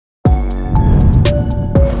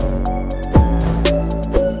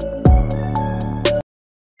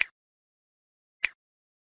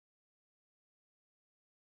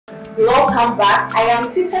Welcome back. I am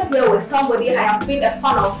seated here with somebody I have been a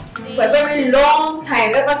fan of for a very long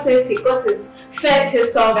time, ever since he got his first hit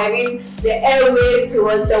song. I mean, the airwaves, he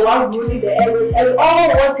was the one ruling the airwaves, and we all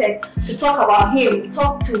wanted to talk about him,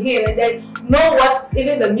 talk to him, and then know what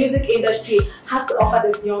even the music industry has to offer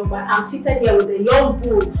this young man. I'm seated here with the young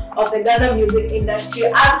bull of the Ghana music industry,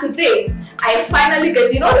 and today I finally get,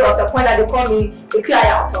 there was a point that they call me the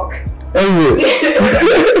Yaw Tog. I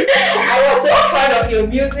was so proud of your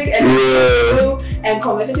music and you and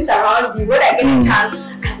conversations around you. When I get a chance,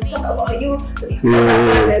 I will talk about you. So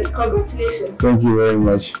congratulations. Thank you very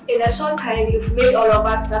much. In a short time, you've made all of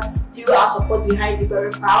us that do our support behind you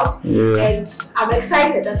very proud. And I'm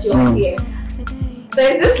excited that you're here.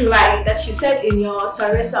 There's this line that you said in your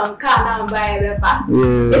sorry song,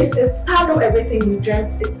 It's start everything you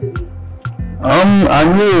dreamt it to be. I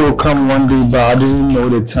knew it would come one day, but I didn't know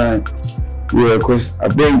the time. Yeah, because I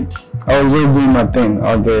think I was just doing my thing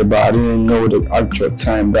out there, but I didn't know the actual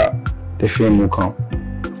time that the fame will come.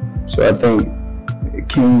 So I think it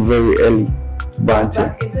came very early. But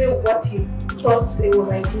is it what you thought it would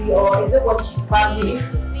like be, or is it what you probably,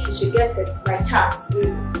 if you should get it by chance?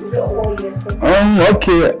 Is it all you expected?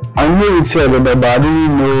 Okay, I knew it's here, but I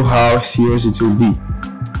didn't know how serious it would be.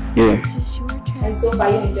 Yeah. And so far,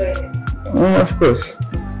 you enjoying it? Of course.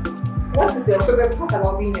 What is your favorite part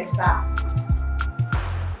about being a star?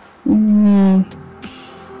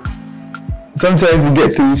 Sometimes you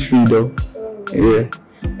get things free though. Yeah.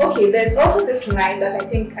 Okay, there's also this line that I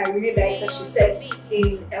think I really like that you said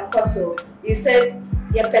in El Coso. You said,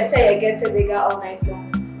 "Your person gets bigger all night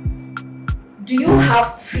long." Do you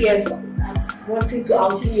have fears as wanting to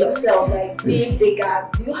outdo yourself, like being bigger?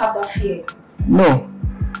 Do you have that fear? No.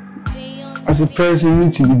 As a person, you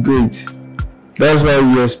need to be great. That's why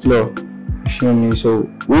we explore. You feel me? So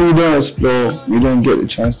when you don't explore, you don't get the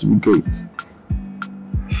chance to be great.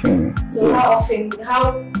 You feel me? So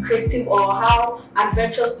how creative or how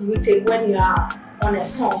adventurous do you take when you are on a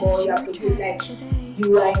song or you are producing, like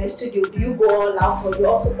you are in a studio? Do you go all out, or you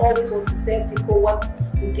also always want to serve people what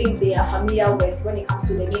you think they are familiar with when it comes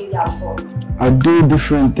to the name Yaw Tog? I do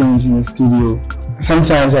different things in the studio.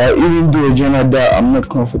 Sometimes I even do a genre that I'm not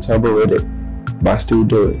comfortable with it, but I still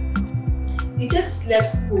do it. You just left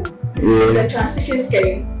school. Yeah. Is the transition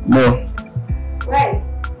scary? No. Why?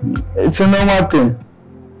 It's a normal thing.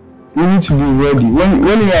 You need to be ready. When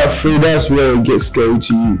you're afraid, that's where it gets scary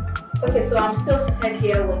to you. Okay, so I'm still seated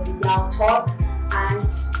here with the Yaw Tog,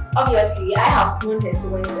 and obviously I have known his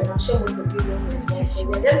ways, and I'm sure most of you know his ways. So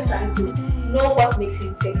we're just trying to know what makes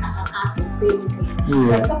him tick as an artist, basically.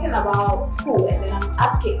 We're talking about school, and then I'm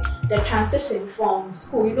asking the transition from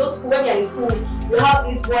school. You know, school, when you're in school, you have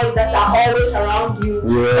these boys that are always around you.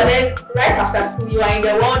 But then right after school, you are in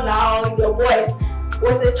the world now, with your boys.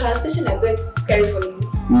 Was the transition a bit scary for you?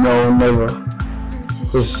 No, never.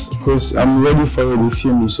 Because I'm ready for it, you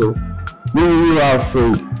feel me? So when you are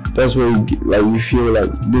afraid, that's where you feel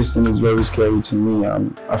like this thing is very scary to me.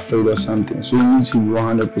 I'm afraid of something. So you need to be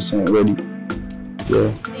 100% ready.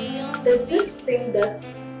 Yeah. There's this thing that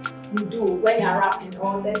you do when you're rapping,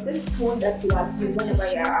 or there's this tone that you assume whenever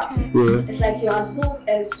you're rapping. Yeah. It's like you assume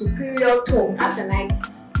a superior tone, as in like,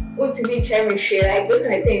 like those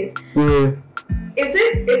kind of things. Yeah. Is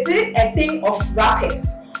it a thing of rappers,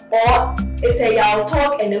 or it's a Yaw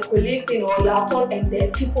Tog and a colleague thing, or Yaw Tog and the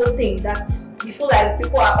people thing that you feel like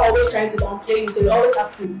people are always trying to downplay you, so you always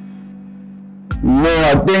have to? No,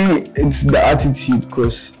 I think it's the attitude,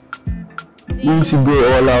 because you need to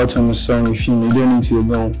go all out on a song. You feel me? You don't need to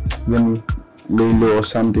go, let me lay low or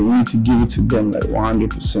something. You need to give it to them like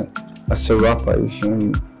 100%. As a rapper, you feel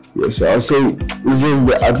me? Yeah, so I'll say it's just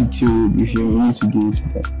the attitude. You feel me? You need to give it to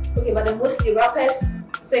them. Okay, but then mostly rappers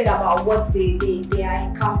sing about what they are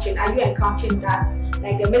encountering. Are you encountering that?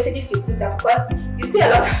 Like the messages you put up? Because you see a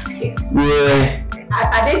lot of things. Yeah.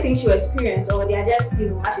 Are they things you experience, or they are just, as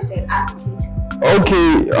you said, attitude?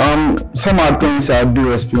 Okay, some are things I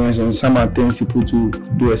do experience, and some are things people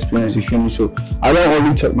do experience, you feel me? So I don't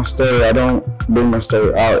only talk my story, I don't bring my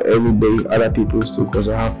story out every day, other people's too, because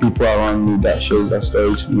I have people around me that shows that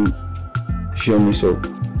story to me, you feel me? So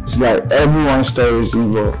it's like everyone's story is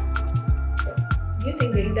involved. Do you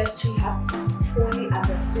think the industry has fully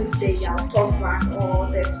understood the Yaw Tog brand, or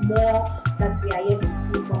there's more that we are yet to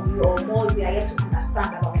see from you, or more we are yet to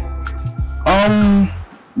understand about you?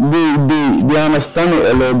 They understand it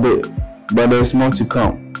a little bit, but there's more to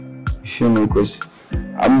come. You feel me? Because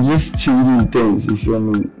I'm just changing things. You feel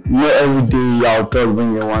me? Not every day Yaw Tog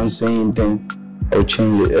when you one same thing, I'll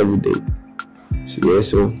change it every day. So yeah,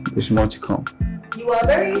 so there's more to come. you are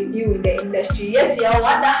very new in the industry, yet you are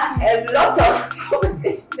one that has a lot of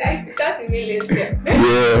conversations. I can't even list them.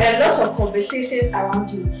 A lot of conversations around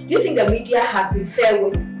you. Do you think the media has been fair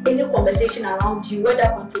with any conversation around you, whether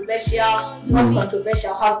controversial, not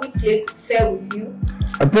controversial? Have we played fair with you?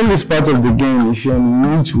 I think it's part of the game. If you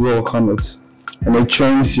need to welcome it, and it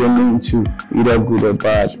trains your name to either good or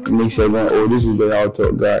bad. It makes everyone, oh, this is the Yaw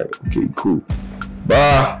Tog guy. Okay, cool.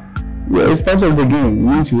 But yeah, it's part of the game.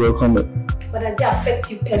 You need to welcome it. But does it affect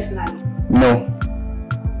you personally? No.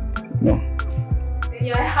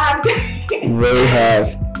 You're hard. Very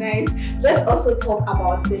hard. Nice. Let's also talk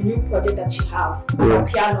about the new project that you have on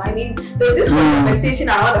piano. I mean, there's this whole conversation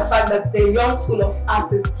around the fact that the young school of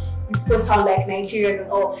artists, you people sound like Nigerian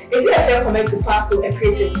and all. Is it a fair comment to pass to a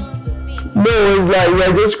creative? No, it's like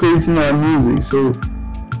we're just creating our music, so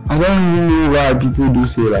I don't really know why people do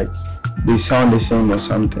say like they sound the same or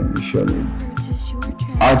something. You feel me?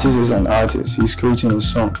 Artist is an artist. He's creating a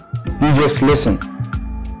song. You just listen.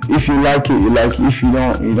 If you like it, you like it. If you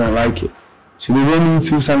don't like it. So they don't need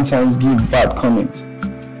to sometimes give bad comments.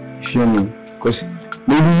 You feel me? Because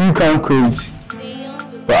maybe you can't create,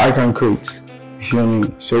 but I can create. You feel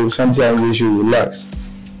me? So sometimes we should relax.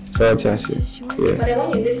 So that's it. Yeah. But then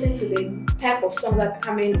when you listen to the type of song that's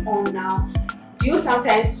coming on now, do you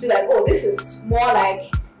sometimes feel like, oh, this is more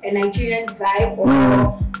like a Nigerian vibe,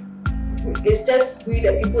 or it's just we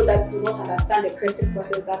the people that do not understand the creative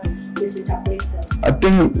process that misinterprets them? I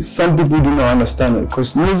think some people do not understand it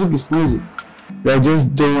because music is music. They're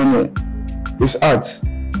just doing it. It's art.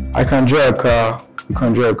 I can draw a car, you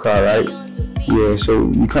can draw a car, right? Yeah,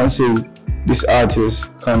 so you can't say this artist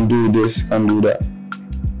can do this, can do that.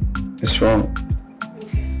 It's wrong.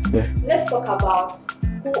 Okay. Yeah. Let's talk about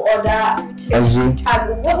who other Azu.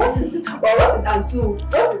 What is it about? What is Azu?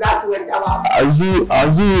 What is that word about?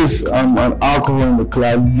 Azu is an alcohol in the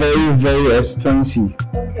club, very, very expensive.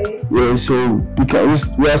 Okay. Yeah, so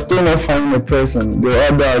we are still not finding a person. The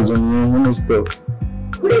others on the stuff.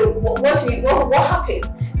 Wait, what happened?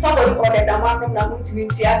 Somebody ordered a man from Namu to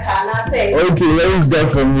meet Yaka, and I said, okay, where is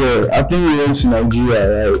that from here? I think we went to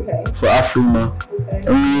Nigeria, right? Okay. For Afrima. Okay.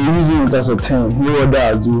 And we were using it as a term. Who are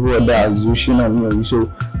that Azu, she not know.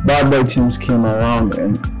 So bad boy teams came around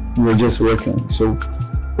and we were just working. So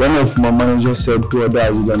one of my managers said, who are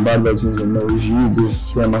that Azu? Then bad boy teams said, no, we should use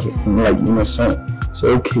this term as like in a song. So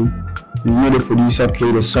okay, we made a producer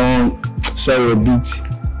play the song, saw a beat,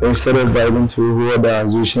 and started vibing to who are that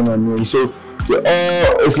Azu, she not know. So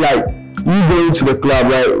it's like you go to the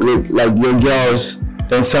club, right, with like your girls,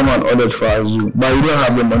 then someone ordered for Azu, but you don't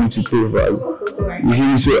have the money to pay for Azu. You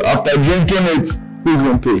hear me? So after drinking it, who's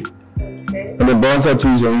going to pay? Okay. And the bouncer too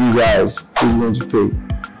is on you guys. Who's going to pay?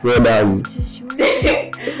 Where does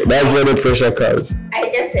that's where the pressure comes. I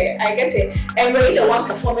get it. And were you the one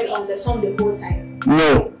performing on the song the whole time?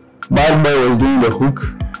 No. Bad boy was doing the hook.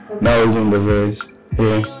 Okay. Now I was doing the verse.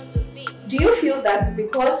 Yeah. Do you feel that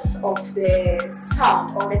because of the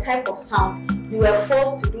sound or the type of sound, you were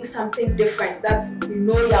forced to do something different that you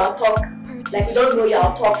know Yaw Tog, like you don't know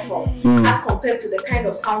Yaw Tog from, as compared to the kind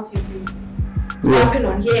of sounds you've been rapping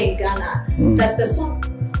on here in Ghana? Does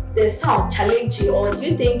the sound challenge you, or do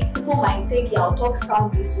you think people might think Yaw Tog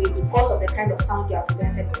sound this way because of the kind of sound you are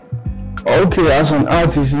presented with? Okay, as an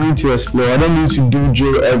artist, you need to explore. I don't need to do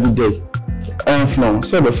drill every day. Flow,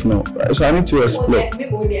 instead of flow, right? So I need to explore.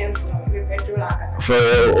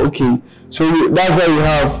 Okay, so that's why you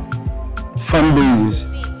have fan bases,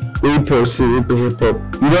 April hip hop.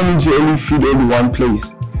 You don't need to only feed only one place.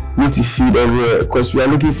 You need to feed everywhere because we are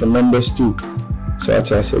looking for numbers too. So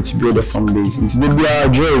that's why I said to build a fan base. It's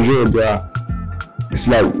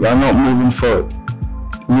like you are not moving forward.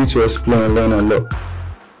 You need to explore and learn a lot.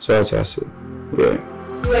 So that's why I said, yeah.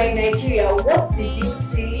 You were in Nigeria. What did you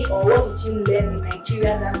see or what did you learn in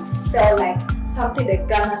Nigeria that felt like something the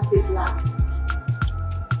Ghana space lacked?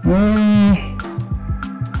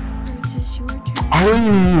 I don't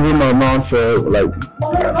really read my mouth for like.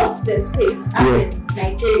 Well, not the space as in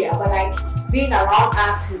Nigeria, but like being around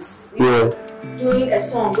artists, you know, doing a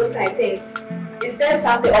song, those kind of things. Is there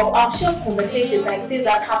something of I'm sure conversations like things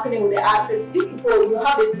that's happening with the artists? You people, you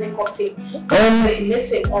have this link up thing. What is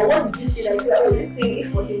missing, or what did you see like, oh, this thing if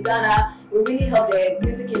it was in Ghana will really help the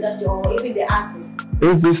music industry or even the artists?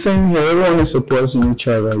 It's the same here. Everyone is supporting each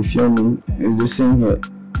other. If you know me, it's the same here.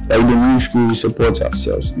 Like the new school, we support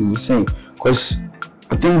ourselves. It's the same. Cause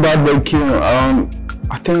I think Bad Boy came around,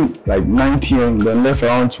 I think like 9 p.m. then left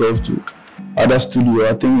around 12 to other studio.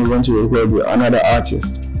 I think we went to record with another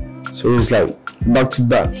artist. So it's like back to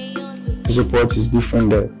back. The support is different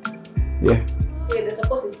there. Yeah. Yeah, the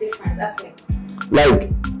support is different, that's it. Like,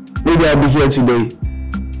 maybe I'll be here today.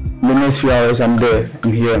 the next few hours I'm there,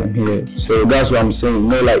 I'm here. So that's what I'm saying.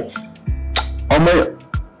 No, like,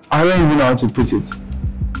 I don't even know how to put it.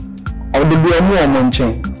 I'll be more on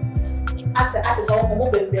chain. As all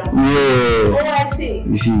baby. Yeah. Oh, I see.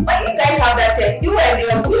 You see. But you guys have that. You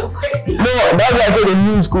and you're crazy. No, that's why I said the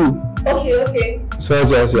new school. Okay. So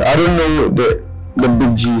that's what I said. I don't know the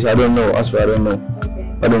big G's. I don't know. That's why I don't know.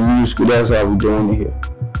 Okay. But the new school, that's why we don't want to hear.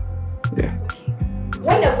 Yeah.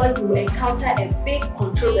 Whenever you encounter a big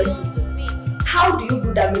controversy, how do you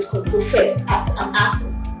do damage control first as an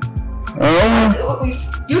artist?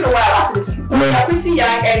 Do you know why I'm asking this? Because you're pretty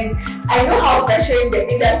young and I know how pressuring the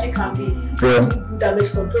industry can be. How do you do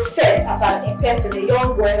damage control first as a person, a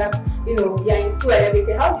young boy that, you're in school and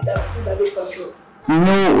everything? How do you do damage control? You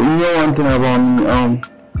know one thing about me,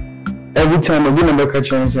 every time I get a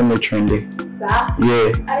catch and I'm trendy.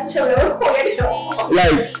 Yeah.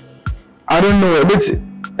 Like, I don't know,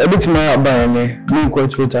 a bit my buying me quite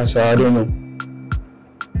Twitter, so I don't know.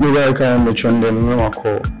 Maybe I can be trendy and no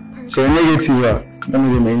call. So negative, let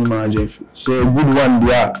me remain margin. So a good one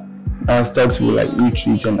there and start to like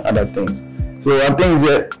retreat and other things. So I think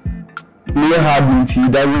that me hard meaty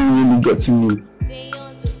doesn't really get to me.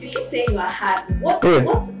 You keep saying you are hard. What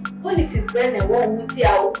politics then and what would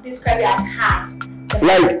you describe it as hard?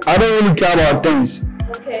 Like, I don't really care about things.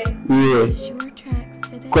 Okay. Yeah.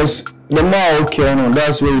 Because the more I care,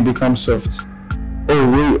 that's where you become soft.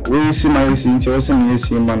 Oh, we see my AC, you see me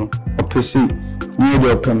AC man, or PC, near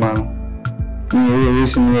the upper man. You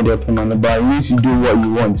see near the upper man, but you need to do what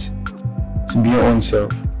you want to be your own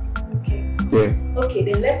self. Okay. Yeah. Okay,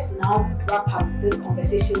 then let's now wrap up this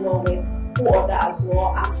conversation with who order as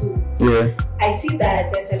well as who. Yeah. I see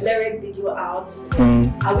that there's a lyric video out.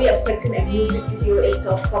 Are we expecting a music video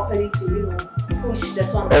itself properly to, push the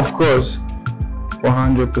song? Of course.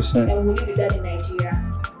 100%. And will it be done in Nigeria?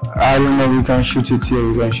 I don't know, we can shoot it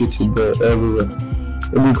here, we can shoot it there, everywhere.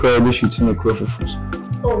 We'll be currently shooting the crowd first.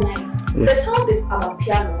 Oh, nice. Yeah. The sound is about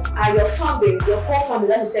piano. Are your fan base, your core fan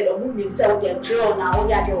base, as you said, or who themselves, their drill now, or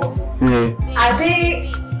they also? Yeah. Are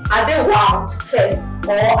they wild first,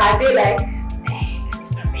 or are they like,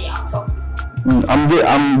 this is not me, Yaw Tog?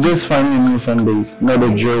 I'm just finding a new fan base, not the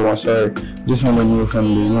drill one, sorry. Just find a new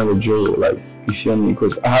fan base, not the drill, like, you feel me?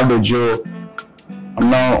 Because I have the drill, I'm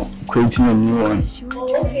now creating a new one.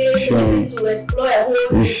 Oh, okay, so this is to explore a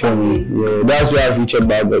whole new fan base. Yeah, that's why I featured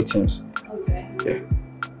bad boy teams. Okay. Yeah.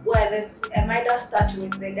 Well, I might just start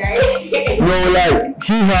with the guy. No, like,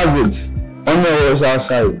 he has it. On the was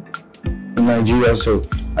outside in Nigeria, so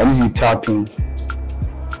I need to be tapping.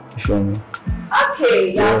 You feel me?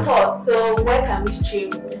 Okay, Yaw Tog. So where can we stream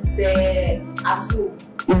the Asu?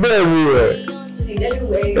 It's everywhere.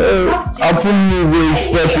 Everywhere. Apple Music,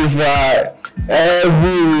 Spotify,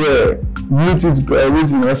 everywhere. Bluetooth,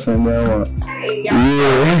 everything else in there, man.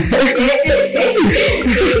 Yeah.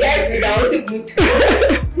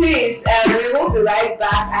 Please, we will be right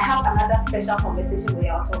back. I have another special conversation with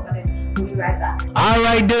Yaw Tog, but then we'll be right back.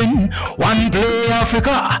 Alright then, one play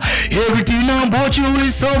Africa. Everything about you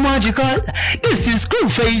is so magical. This is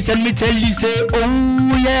Screwface and me tell you say,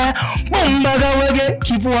 oh yeah. Bumbaga wege,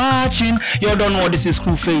 keep watching. You don't know this is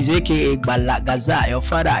Screwface, aka Black Gaza. Your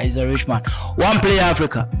father is a rich man. One play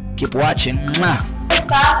Africa. Keep watching. Mwah.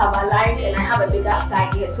 Stars have aligned and I have a bigger star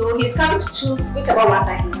here. So he's coming to choose whichever one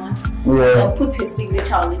that he wants. Yeah. And put his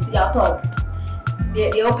signature on it. Yaw Tog.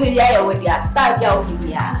 The open year with their star here open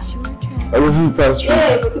year. I will feel past through.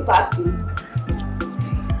 Yeah, if you pass through.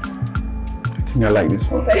 I think I like this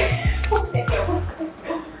one.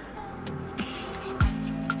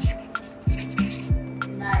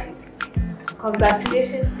 Nice.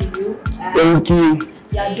 Congratulations to you. Thank you.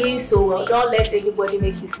 You are doing so well. Don't let anybody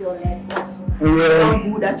make you feel less. Yeah. How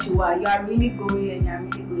good that you are. You are really going and you are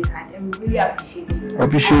really going hard. And we really appreciate you. I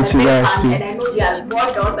appreciate you guys too. And I know you are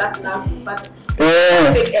more done that's enough, but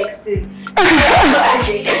fake X too.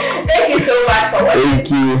 Thank you so much for watching. Thank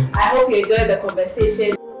you. I hope you enjoyed the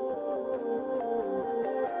conversation.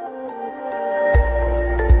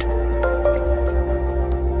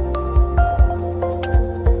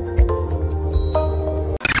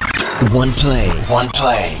 One play.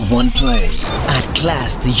 Add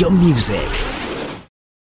class to your music.